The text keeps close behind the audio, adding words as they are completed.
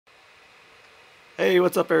Hey,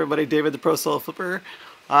 what's up everybody? David the Pro Solo Flipper.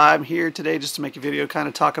 I'm here today just to make a video kind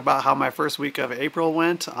of talk about how my first week of April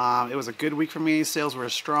went. It was a good week for me. Sales were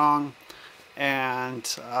strong and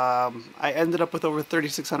I ended up with over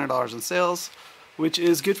 $3,600 in sales, which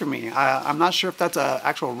is good for me. I'm not sure if that's an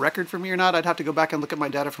actual record for me or not. I'd have to go back and look at my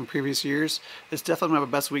data from previous years. It's definitely my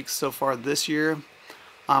best week so far this year.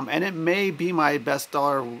 And it may be my best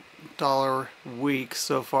dollar week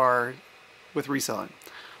so far with reselling.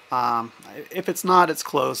 If it's not, it's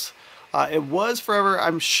close. It was forever,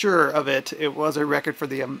 I'm sure of it. It was a record for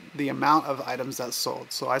the amount of items that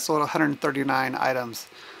sold. So I sold 139 items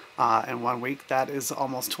in 1 week. That is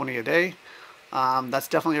almost 20 a day. That's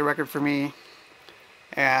definitely a record for me.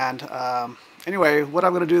 And anyway, what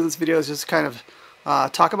I'm going to do in this video is just kind of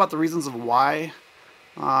talk about the reasons of why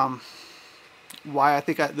I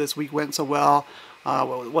think this week went so well,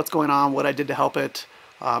 what's going on, what I did to help it.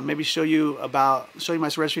 Maybe show you my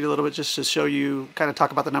spreadsheet a little bit, just to show you, kind of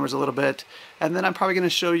talk about the numbers a little bit, and then I'm probably going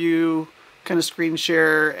to show you, kind of screen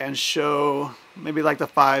share and show maybe like the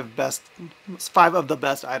five of the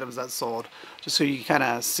best items that sold, just so you can kind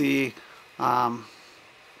of see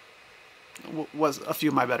what a few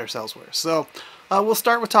of my better sales were. So we'll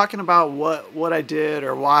start with talking about what I did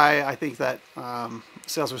or why I think that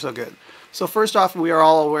sales were so good. So first off, we are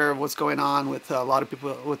all aware of what's going on with a lot of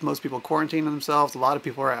people, with most people quarantining themselves. A lot of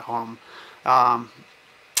people are at home.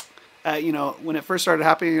 You know, when it first started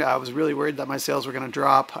happening, I was really worried that my sales were going to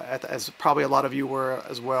drop, as probably a lot of you were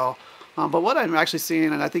as well. But what I'm actually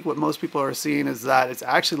seeing, and I think what most people are seeing, is that it's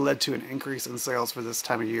actually led to an increase in sales for this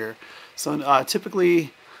time of year. So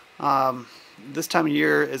typically, this time of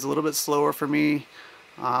year is a little bit slower for me.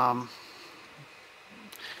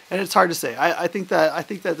 And it's hard to say. I think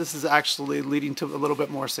that this is actually leading to a little bit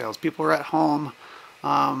more sales. People are at home.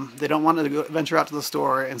 They don't want to venture out to the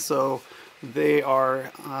store, and so they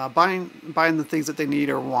are buying the things that they need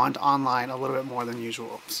or want online a little bit more than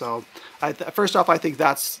usual. So first off, I think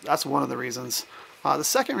that's one of the reasons. The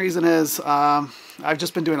second reason is I've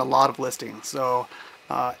just been doing a lot of listings. So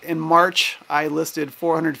in March, I listed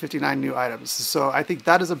 459 new items. So I think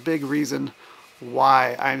that is a big reason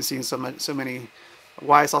why I'm seeing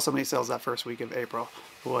why I saw so many sales that first week of April,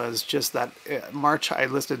 was just that March I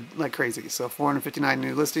listed like crazy. So 459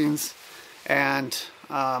 new listings, and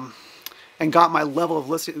got my level of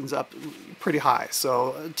listings up pretty high.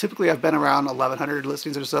 So typically I've been around 1,100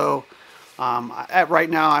 listings or so. Right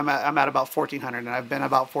now I'm at about 1,400, and I've been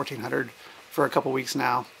about 1,400 for a couple weeks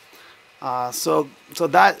now. So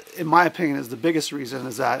that, in my opinion, is the biggest reason,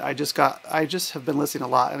 is that I just have been listing a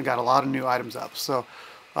lot and got a lot of new items up. So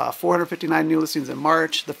 459 new listings in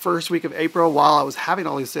March. The first week of April, while I was having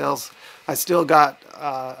all these sales, I still got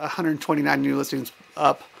 129 new listings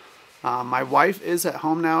up. My wife is at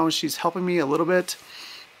home now. She's helping me a little bit,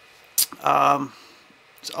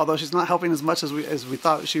 although she's not helping as much as we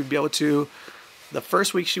thought she would be able to. The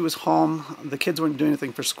first week she was home, the kids weren't doing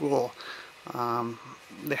anything for school.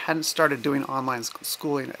 They hadn't started doing online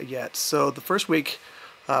schooling yet. So the first week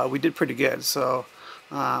we did pretty good. So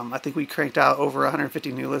I think we cranked out over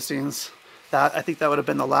 150 new listings. I think that would have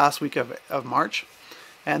been the last week of March.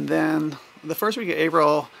 And then the first week of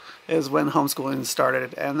April is when homeschooling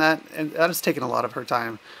started, and that has taken a lot of her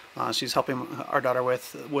time. She's helping our daughter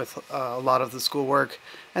with a lot of the schoolwork,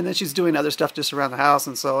 and then she's doing other stuff just around the house,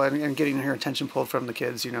 and getting her attention pulled from the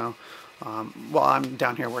kids, you know, while I'm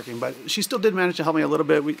down here working. But she still did manage to help me a little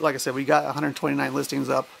bit. Like I said, we got 129 listings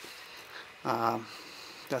up.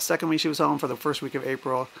 The second week she was home for the first week of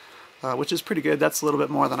April, which is pretty good. That's a little bit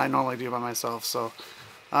more than I normally do by myself. So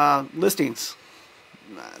listings,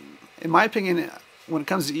 in my opinion, when it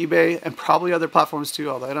comes to eBay and probably other platforms too,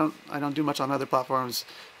 although I don't do much on other platforms,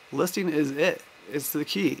 listing is it. It's the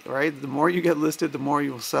key, right? The more you get listed, the more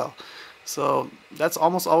you will sell. So that's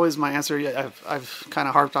almost always my answer. I've kind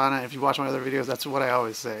of harped on it. If you watch my other videos, that's what I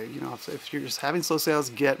always say. You know, if you're just having slow sales,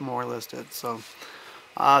 get more listed. So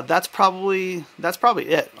that's probably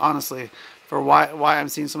it, honestly, for why I'm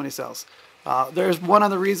seeing so many sales. There's one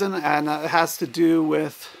other reason, and it has to do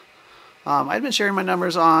with I've been sharing my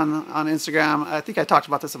numbers on Instagram. I think I talked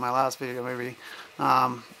about this in my last video, maybe.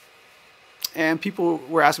 And people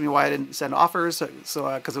were asking me why I didn't send offers.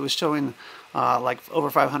 So because it was showing like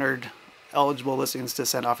over 500 eligible listings to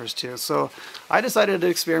send offers to. So I decided to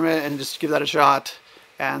experiment and just give that a shot.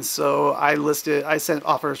 And so I sent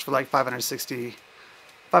offers for like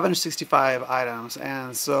 565 items.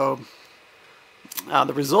 And so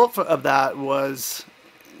the result of that was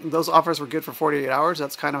those offers were good for 48 hours.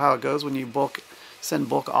 That's kind of how it goes when you bulk send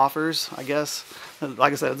bulk offers, I guess.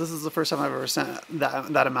 Like I said, this is the first time I've ever sent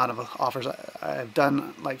that amount of offers. I've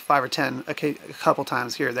done like 5 or 10 a couple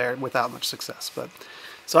times here or there without much success. But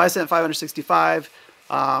so I sent 565.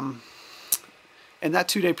 In that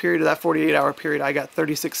 2-day period, or that 48-hour period, I got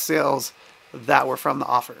 36 sales that were from the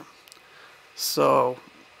offer. So,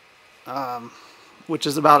 which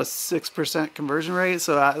is about a 6% conversion rate.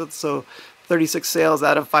 So 36 sales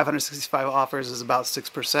out of 565 offers is about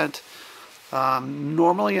 6%.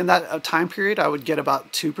 Normally in that time period, I would get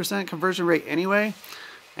about 2% conversion rate anyway.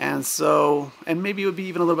 And so, and maybe it would be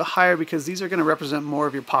even a little bit higher because these are going to represent more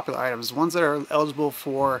of your popular items. Ones that are eligible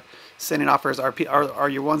for sending offers are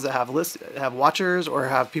your ones that have watchers or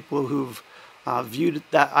have people who've viewed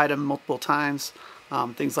that item multiple times,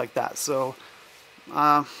 things like that. So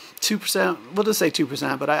 2%, we'll just say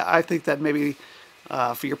 2%, but I think that maybe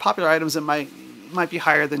for your popular items it might be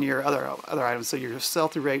higher than your other items. So your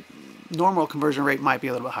sell-through rate, normal conversion rate might be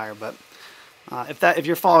a little bit higher, but if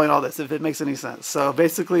you're following all this, if it makes any sense. So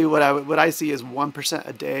basically what I see is 1%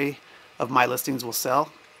 a day of my listings will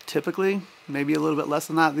sell, typically, maybe a little bit less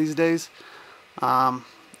than that these days.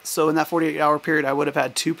 So in that 48-hour period, I would have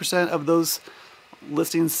had 2% of those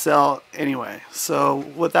listings sell anyway. So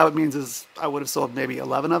what that means is I would have sold maybe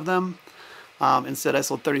 11 of them. Instead I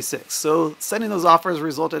sold 36. So sending those offers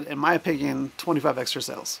resulted, in my opinion, 25 extra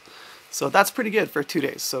sales. So that's pretty good for 2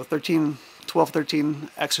 days. So 12, 13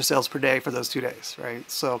 extra sales per day for those 2 days, right?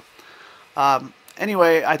 So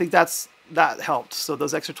anyway, I think that helped. So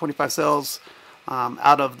those extra 25 sales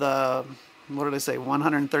out of the, what did I say,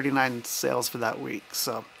 139 sales for that week.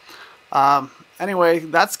 So anyway,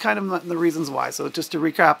 that's kind of the reasons why. So just to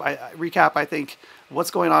recap, I think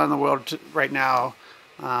what's going on in the world right now,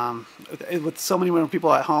 with so many more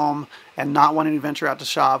people at home and not wanting to venture out to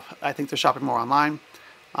shop, I think they're shopping more online.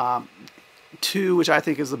 2, which I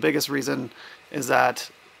think is the biggest reason, is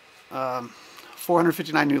that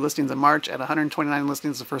 459 new listings in March and 129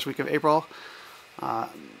 listings the first week of April.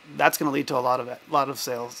 That's going to lead to a lot of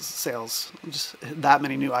sales, just that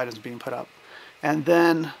many new items being put up. And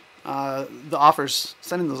then the offers,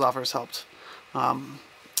 sending those offers helped.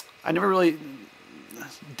 I never really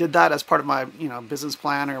did that as part of my business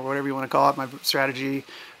plan or whatever you want to call it, my strategy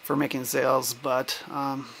for making sales, but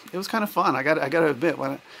it was kind of fun. I got to admit,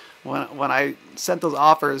 when I sent those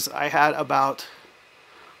offers, I had about,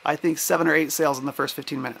 I think, 7 or 8 sales in the first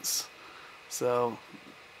 15 minutes. So,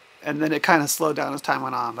 and then it kind of slowed down as time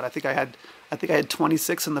went on. But I think I had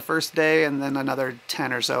 26 in the first day, and then another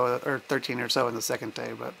 10 or so, or 13 or so in the second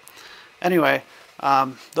day. But anyway,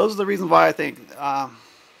 those are the reasons why I think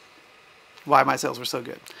why my sales were so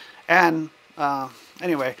good. And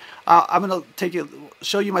anyway, I'm going to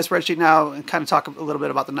show you my spreadsheet now and kind of talk a little bit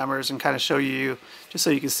about the numbers and kind of show you, just so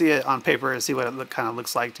you can see it on paper and see what it kind of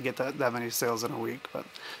looks like to get that many sales in a week. But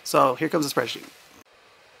so here comes the spreadsheet.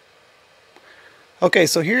 Okay,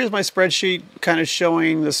 so here's my spreadsheet kind of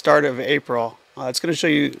showing the start of April. It's going to show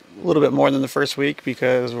you a little bit more than the first week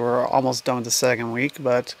because we're almost done with the second week.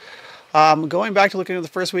 But going back to looking at the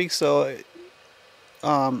first week, so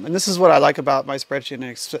and this is what I like about my spreadsheet in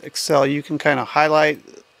Excel. You can kind of highlight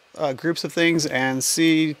groups of things and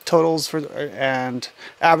see totals and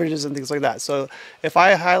averages and things like that. So if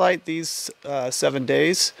I highlight these 7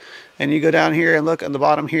 days and you go down here and look at the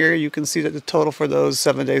bottom here, you can see that the total for those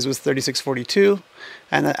 7 days was $36.42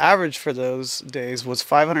 and the average for those days was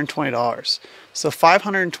 $520. So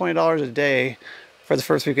 $520 a day for the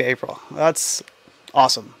first week of April. That's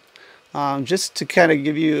awesome. Just to kind of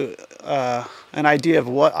give you an idea of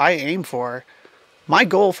what I aim for, my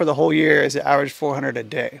goal for the whole year is to average 400 a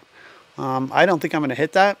day. I don't think I'm going to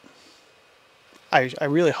hit that. I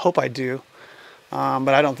really hope I do, but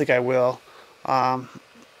I don't think I will.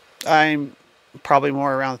 I'm probably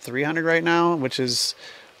more around 300 right now, which is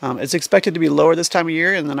it's expected to be lower this time of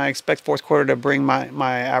year, and then I expect fourth quarter to bring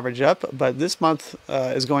my average up. But this month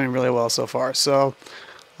is going really well so far. So.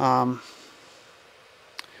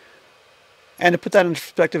 And to put that in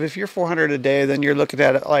perspective, if you're 400 a day, then you're looking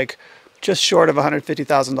at it like just short of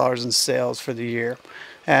 $150,000 in sales for the year.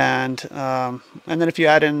 And then if you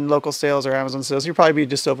add in local sales or Amazon sales, you'll probably be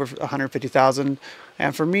just over 150,000.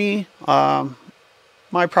 And for me,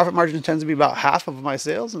 my profit margin tends to be about half of my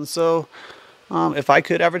sales. And so if I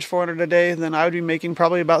could average 400 a day, then I would be making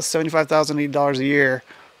probably about $75,000 a year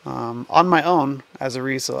on my own as a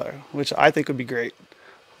reseller, which I think would be great.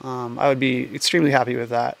 I would be extremely happy with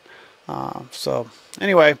that. So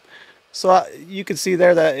anyway, so you can see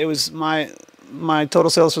there that it was my total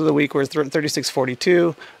sales for the week were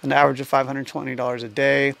 $36.42, an average of $520 a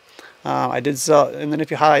day. I did sell, and then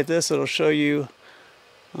if you highlight this, it'll show you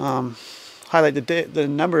highlight the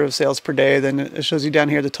number of sales per day, then it shows you down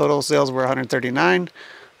here the total sales were 139,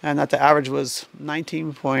 and that the average was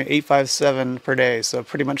 19.857 per day. So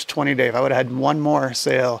pretty much 20 a day. If I would have had one more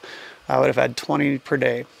sale, I would have had 20 per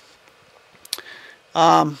day.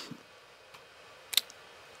 But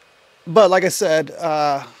like I said,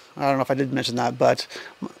 I don't know if I did mention that, but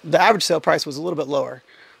the average sale price was a little bit lower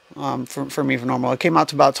for me for normal. It came out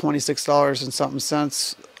to about $26 and something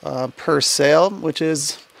cents per sale, which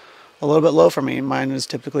is a little bit low for me. Mine is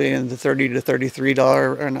typically in the $30 to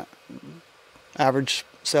 $33 average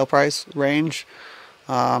sale price range.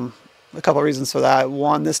 A couple of reasons for that.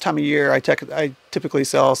 One, this time of year I typically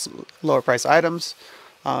sell lower price items.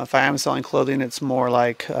 If I am selling clothing, it's more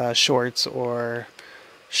like shorts or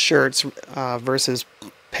shirts versus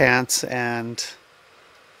pants and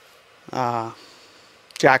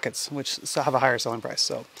jackets, which have a higher selling price.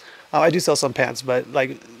 So I do sell some pants, but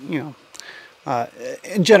like, you know,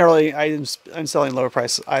 in generally I'm selling lower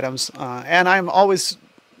price items, and I'm always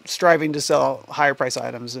striving to sell higher price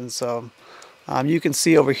items. And so you can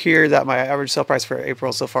see over here that my average sale price for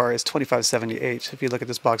April so far is $25.78. If you look at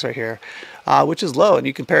this box right here, which is low, and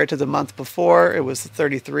you compare it to the month before, it was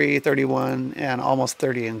 33, 31, and almost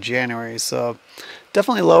 30 in January. So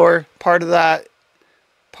definitely lower. Part of that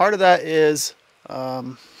is,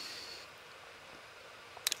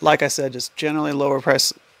 like I said, just generally lower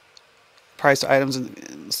priced items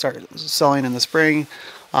and start selling in the spring.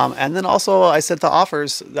 And then also I said the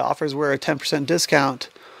offers were a 10% discount.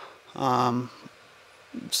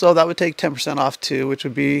 So that would take 10% off too, which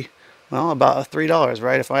would be, well, about $3,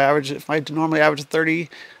 right? If I normally average 30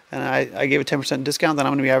 and I gave a 10% discount, then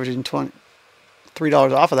I'm going to be averaging $3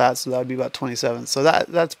 off of that. So that would be about 27. So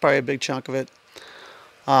that's probably a big chunk of it.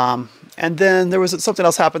 And then there was something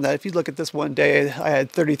else happened that if you look at this one day, I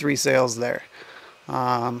had 33 sales there.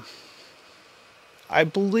 I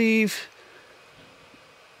believe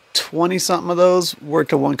 20 something of those were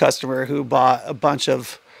to one customer who bought a bunch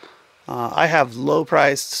of, I have some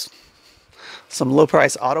low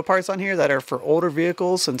price auto parts on here that are for older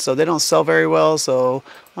vehicles, and so they don't sell very well, so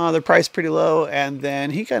they're priced pretty low. And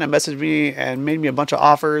then he kind of messaged me and made me a bunch of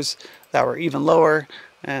offers that were even lower,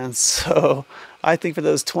 and so I think for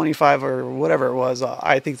those 25 or whatever it was,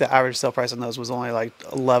 I think the average sale price on those was only like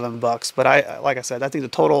 $11. But like I said, I think the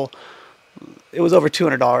total, it was over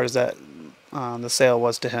 $200 that the sale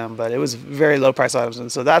was to him, but it was very low price items,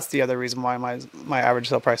 and so that's the other reason why my average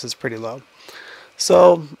sale price is pretty low.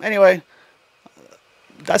 So anyway,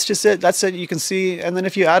 that's just it. That's it. You can see, and then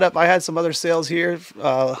if you add up, I had some other sales here,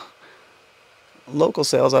 local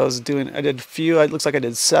sales. I did a few. It looks like I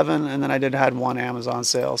did 7, and then I had one Amazon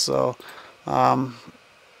sale. So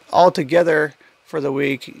all together for the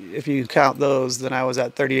week, if you count those, then I was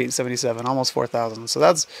at $38.77, almost $4,000. So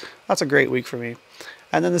that's a great week for me.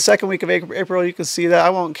 And then the second week of April, you can see that I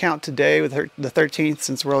won't count today with the 13th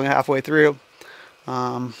since we're only halfway through.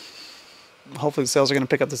 Hopefully the sales are going to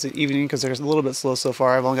pick up this evening because they're a little bit slow so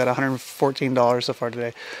far. I've only got $114 so far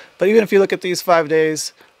today. But even if you look at these 5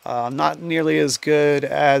 days, not nearly as good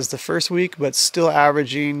as the first week, but still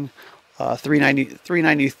averaging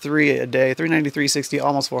 $393 a day, $393.60,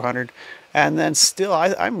 almost $400. And then still,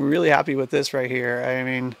 I'm really happy with this right here. I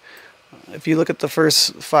mean, if you look at the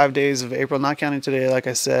first 5 days of April, not counting today, like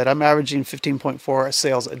I said, I'm averaging 15.4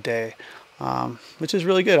 sales a day, which is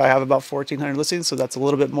really good. I have about 1,400 listings, so that's a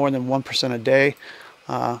little bit more than 1% a day.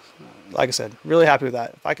 Like I said, really happy with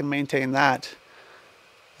that. If I can maintain that,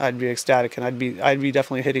 I'd be ecstatic, and I'd be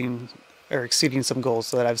definitely hitting or exceeding some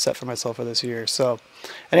goals that I've set for myself for this year. So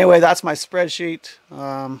anyway, that's my spreadsheet.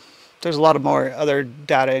 There's a lot of more other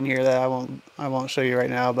data in here that I won't show you right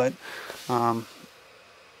now, but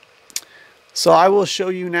so I will show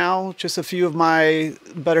you now just a few of my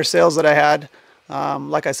better sales that I had.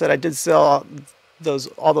 Like I said, I did sell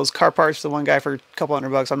all those car parts to one guy for a couple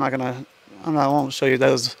 $100. I won't show you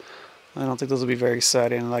those. I don't think those will be very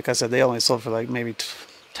exciting. Like I said, they only sold for like maybe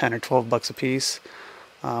 10 or 12 bucks a piece,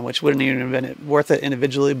 which wouldn't even have been worth it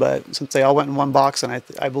individually. But since they all went in one box, and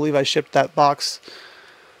I believe I shipped that box,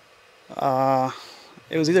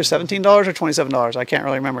 it was either $17 or $27. I can't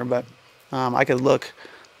really remember, but I could look.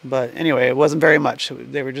 But anyway, it wasn't very much.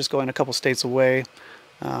 They were just going a couple states away.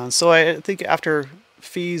 So I think after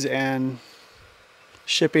fees and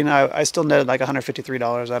shipping, I still netted like $153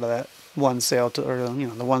 out of that one sale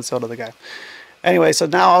the one sale to the guy. Anyway, so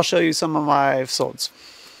now I'll show you some of my solds.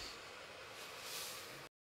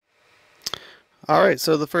 All right,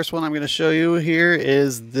 so the first one I'm going to show you here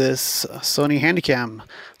is this Sony Handycam.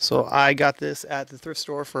 So I got this at the thrift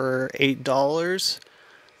store for $8.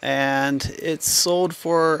 And it sold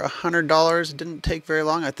for $100. It didn't take very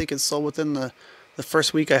long. I think it sold within the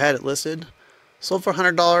first week I had it listed. Sold for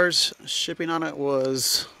 $100. Shipping on it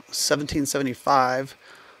was $17.75.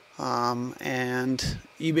 And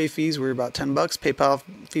eBay fees were about $10. PayPal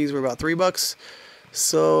fees were about $3.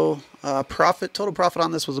 So total profit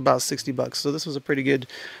on this was about $60. So this was a pretty good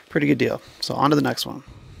deal. So on to the next one.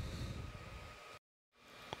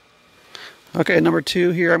 Okay, number 2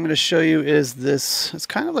 here I'm going to show you is this. It's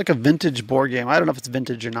kind of like a vintage board game. I don't know if it's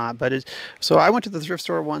vintage or not, but so I went to the thrift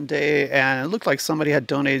store one day and it looked like somebody had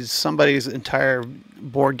donated somebody's entire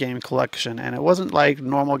board game collection, and it wasn't like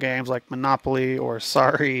normal games like Monopoly or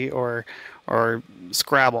Sorry or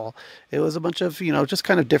Scrabble. It was a bunch of, you know, just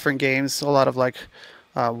kind of different games, a lot of like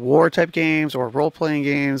war type games or role-playing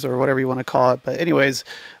games or whatever you want to call it. But anyways,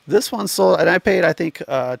 this one sold, and I paid I think $2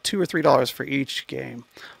 or $3 for each game.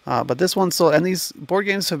 But this one sold, and these board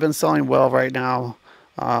games have been selling well right now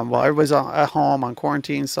while everybody's at home on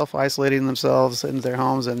quarantine, self-isolating themselves in their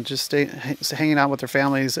homes and just hanging out with their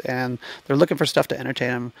families, and they're looking for stuff to entertain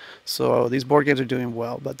them. So these board games are doing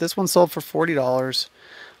well. But this one sold for $40.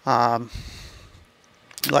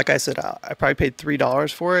 Like I said, I probably paid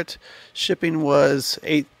 $3 for it. Shipping was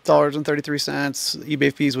 $8.33.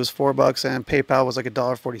 eBay fees was $4, and PayPal was like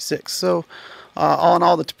 $1.46. So all in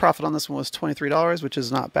all, the profit on this one was $23, which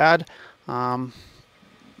is not bad.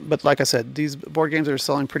 But like I said, these board games are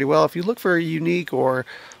selling pretty well. If you look for unique or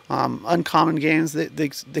uncommon games, they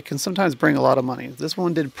can sometimes bring a lot of money. This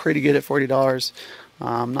one did pretty good at $40.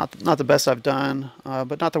 Not the best I've done,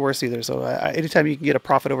 but not the worst either. So anytime you can get a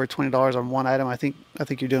profit over $20 on one item, I think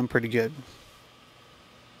you're doing pretty good.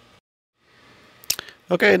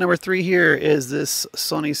 Okay, number 3 here is this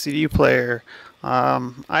Sony CD player.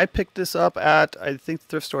 I picked this up at, I think, the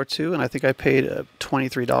thrift store too, and I think I paid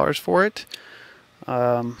 $23 for it.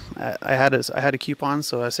 I had a coupon,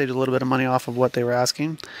 so I saved a little bit of money off of what they were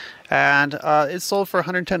asking, and it sold for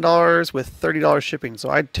 $110 with $30 shipping. So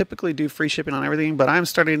I typically do free shipping on everything, but I'm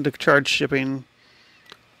starting to charge shipping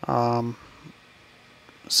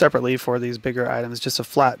separately for these bigger items, just a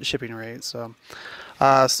flat shipping rate. So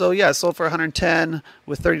yeah, it sold for $110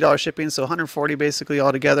 with $30 shipping, so $140 basically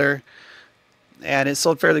altogether, and it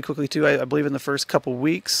sold fairly quickly too. I believe in the first couple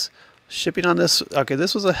weeks. Shipping on this, okay,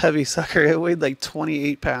 this was a heavy sucker. It weighed like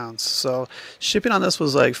 28 pounds. So shipping on this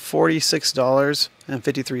was like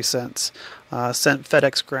 $46.53, sent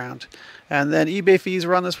FedEx ground. And then eBay fees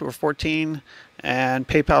were on this were $14, and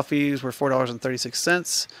PayPal fees were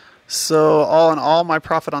 $4.36. So all in all, my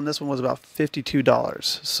profit on this one was about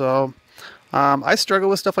 $52. So I struggle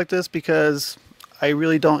with stuff like this because I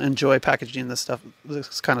really don't enjoy packaging this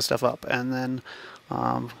kind of stuff up. And then,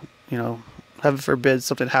 you know, heaven forbid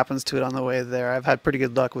something happens to it on the way there. I've had pretty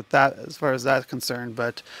good luck with that as far as that's concerned,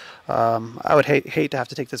 but I would hate to have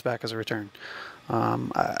to take this back as a return.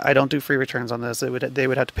 I don't do free returns on this. They would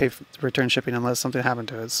have to pay for return shipping unless something happened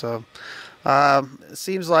to it. So it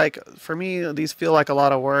seems like for me these feel like a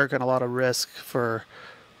lot of work and a lot of risk for,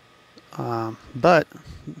 but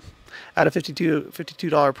at a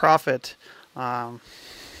 $52 profit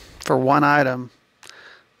for one item.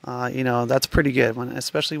 You know, that's pretty good,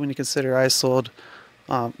 especially when you consider I sold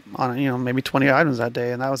on, you know, maybe 20 items that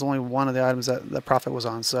day, and that was only one of the items that the profit was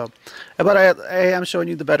on. So, but I am showing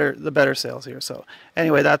you the better sales here. So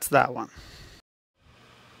anyway, that's that one.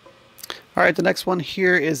 All right, the next one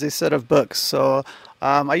here is a set of books. So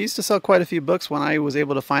I used to sell quite a few books when I was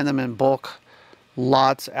able to find them in bulk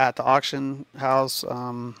lots at the auction house.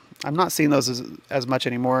 I'm not seeing those as much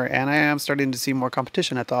anymore, and I am starting to see more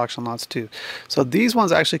competition at the auction lots too. So these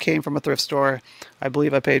ones actually came from a thrift store. I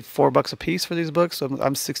believe I paid $4 a piece for these books, so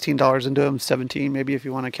I'm $16 into them, 17 maybe if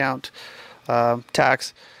you want to count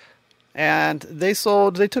tax. And they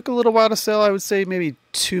took a little while to sell. I would say maybe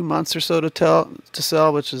 2 months or so to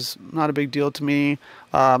sell, which is not a big deal to me.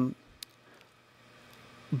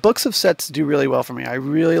 Books of sets do really well for me. I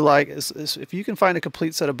really like if you can find a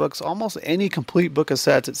complete set of books. Almost any complete book of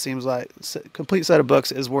sets, it seems like complete set of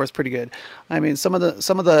books is worth pretty good. I mean, some of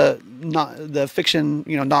the fiction,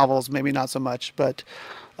 you know, novels maybe not so much, but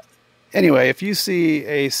anyway, if you see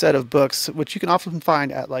a set of books, which you can often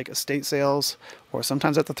find at like estate sales or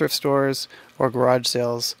sometimes at the thrift stores or garage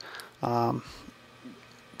sales,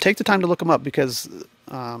 take the time to look them up, because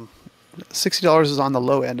 $60 is on the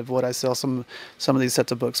low end of what I sell some of these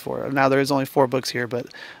sets of books for. Now there is only 4 books here, but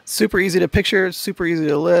super easy to picture, super easy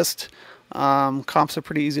to list. Comps are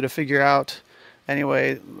pretty easy to figure out.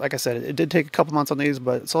 Anyway, like I said, it did take a couple months on these,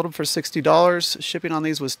 but sold them for $60. Shipping on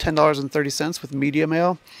these was $10.30 with media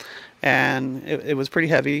mail, and it was pretty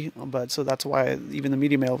heavy, but so that's why even the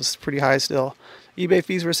media mail was pretty high still. eBay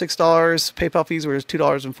fees were $6, PayPal fees were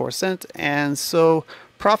 $2.04, and so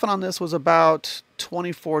profit on this was about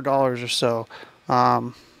 $24 or so.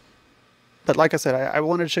 But like I said, I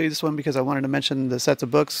wanted to show you this one because I wanted to mention the sets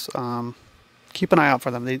of books. Keep an eye out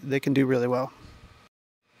for them. They can do really well.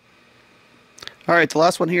 All right, the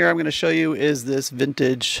last one here I'm going to show you is this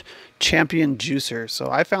vintage Champion juicer. So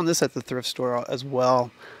I found this at the thrift store as well.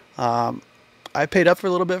 I paid up for a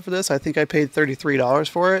little bit for this. I think I paid $33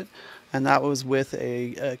 for it, and that was with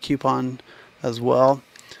a coupon as well.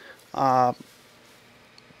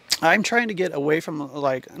 I'm trying to get away from,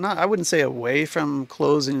 like, not, I wouldn't say away from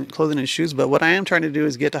clothing and shoes, but what I am trying to do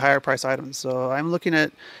is get to higher price items. So I'm looking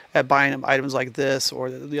at buying items like this or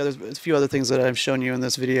a few other things that I've shown you in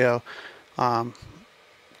this video,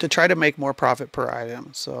 to try to make more profit per item.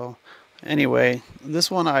 So anyway, this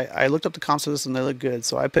one, I looked up the comps of this and they look good.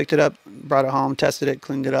 So I picked it up, brought it home, tested it,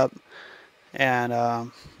 cleaned it up,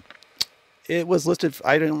 and it was listed.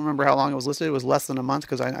 I don't remember how long it was listed. It was less than a month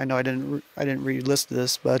because I know I didn't relist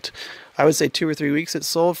this, but I would say 2 or 3 weeks it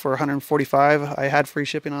sold for $145. I had free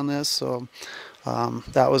shipping on this, so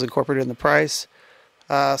that was incorporated in the price.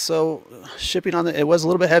 So shipping on it was a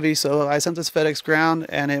little bit heavy, so I sent this FedEx ground,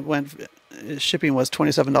 and shipping was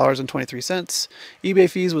 $27.23. eBay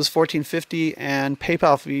fees was $14.50, and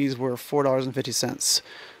PayPal fees were $4.50.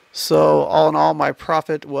 So all in all, my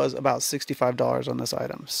profit was about $65 on this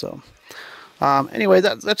item. So anyway,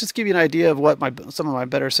 that just give you an idea of what some of my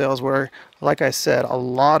better sales were. Like I said, a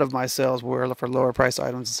lot of my sales were for lower price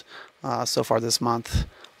items so far this month,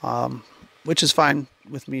 which is fine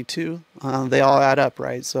with me too. They all add up,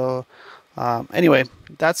 right? So anyway,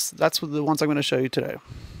 that's the ones I'm going to show you today.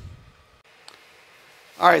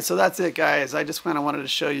 All right, so that's it, guys. I just kind of wanted to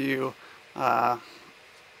show you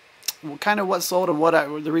kind of what sold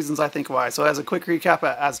and the reasons I think why. So as a quick recap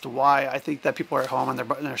as to why I think that people are at home and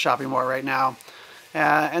they're shopping more right now,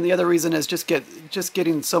 and the other reason is just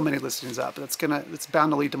getting so many listings up. It's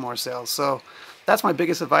bound to lead to more sales. So that's my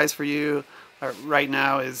biggest advice for you right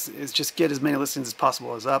now is just get as many listings as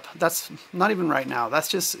possible as up. That's not even right now. That's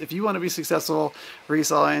just if you want to be successful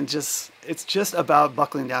reselling. It's just about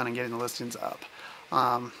buckling down and getting the listings up.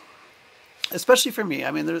 Especially for me.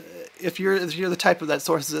 I mean, if you're the type of that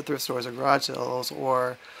sources at thrift stores or garage sales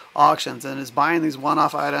or auctions and is buying these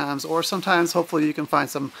one-off items, or sometimes hopefully you can find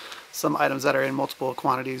some items that are in multiple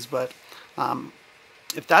quantities. But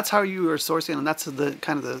if that's how you are sourcing and that's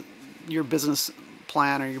your business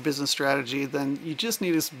plan or your business strategy, then you just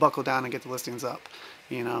need to buckle down and get the listings up.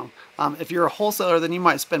 You know, if you're a wholesaler, then you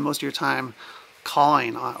might spend most of your time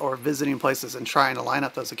calling or visiting places and trying to line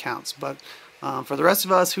up those accounts. But for the rest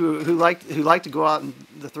of us who like to go out and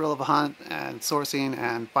the thrill of a hunt and sourcing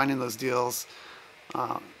and finding those deals,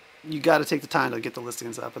 you got to take the time to get the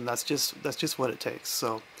listings up, and that's just what it takes.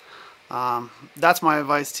 So that's my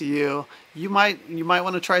advice to you. You might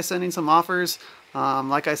want to try sending some offers.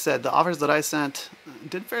 Like I said, the offers that I sent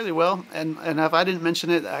did fairly well, and if I didn't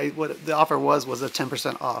mention it, what the offer was a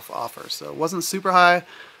 10% off offer. So it wasn't super high,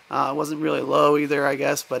 it wasn't really low either, I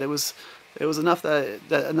guess, but it was enough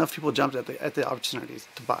that enough people jumped at the opportunities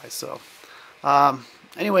to buy. So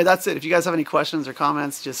anyway, that's it. If you guys have any questions or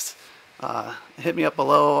comments, just hit me up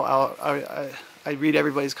below. I read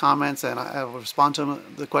everybody's comments and I will respond to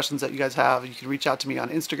the questions that you guys have. You can reach out to me on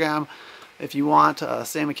Instagram if you want.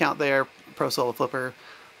 Same account there, Pro Solo Flipper.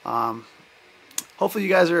 Hopefully you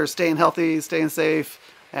guys are staying healthy, staying safe,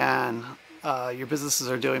 and your businesses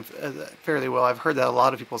are doing fairly well. I've heard that a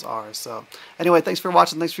lot of people's are. So anyway, thanks for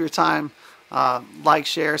watching. Thanks for your time. Like,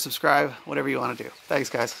 share, subscribe, whatever you want to do. Thanks,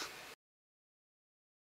 guys.